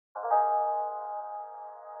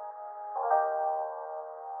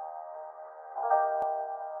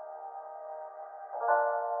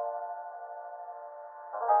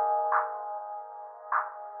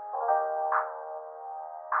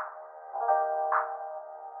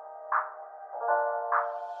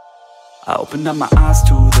I opened up my eyes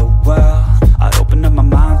to the world, I opened up my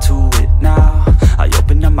mind to it now. I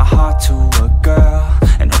opened up my heart to a girl,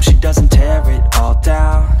 and hope she doesn't tear it all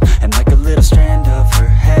down. And like a little strand of her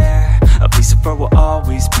hair, a piece of fur will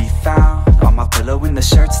always be found on my pillow in the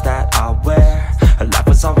shirts that I wear. Her laugh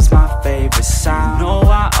was always my favorite sound. You know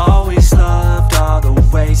I always loved all the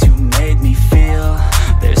ways you made me feel.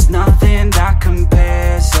 There's nothing that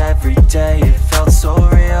compares, every day it felt so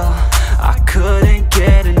real. I couldn't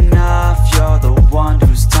get enough, you're the one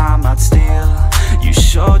whose time I'd steal. You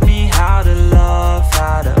showed me how to love,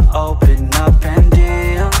 how to open up and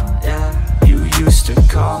deal, yeah. You used to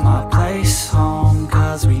call my place home,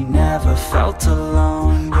 cause we never felt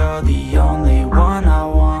alone. You're the only one I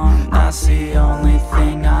want, that's the only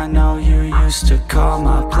thing I know. You used to call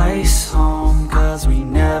my place home, cause we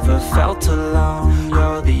never felt alone.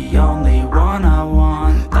 You're the only one I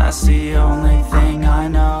want, that's the only thing I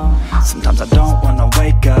know. Sometimes I don't wanna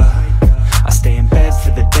wake up, I stay in bed for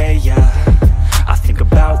the day, yeah. I think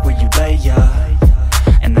about where you lay, yeah,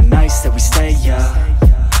 and the nights that we stay, yeah.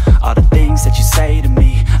 All the things that you say to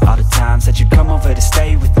me, all the times that you come over to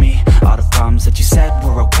stay with me, all the problems that you said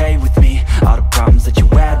were okay with me, all the problems that you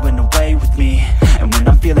had went away with me. And when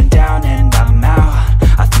I'm feeling down and I'm out,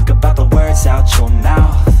 I think about the words out your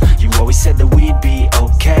mouth. You always said that we'd be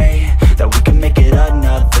okay, that we could make it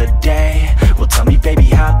another day. Well, tell me, baby,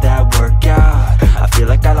 how'd that work out? I feel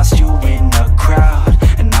like I lost you in a crowd,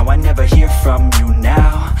 and now I never hear from you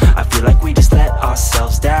now. I feel like we just let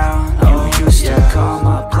ourselves down. You used to call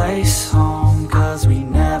my place home, cause we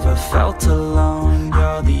never felt alone.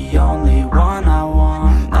 You're the only one I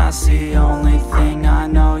want, that's the only thing I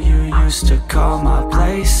know. You used to call my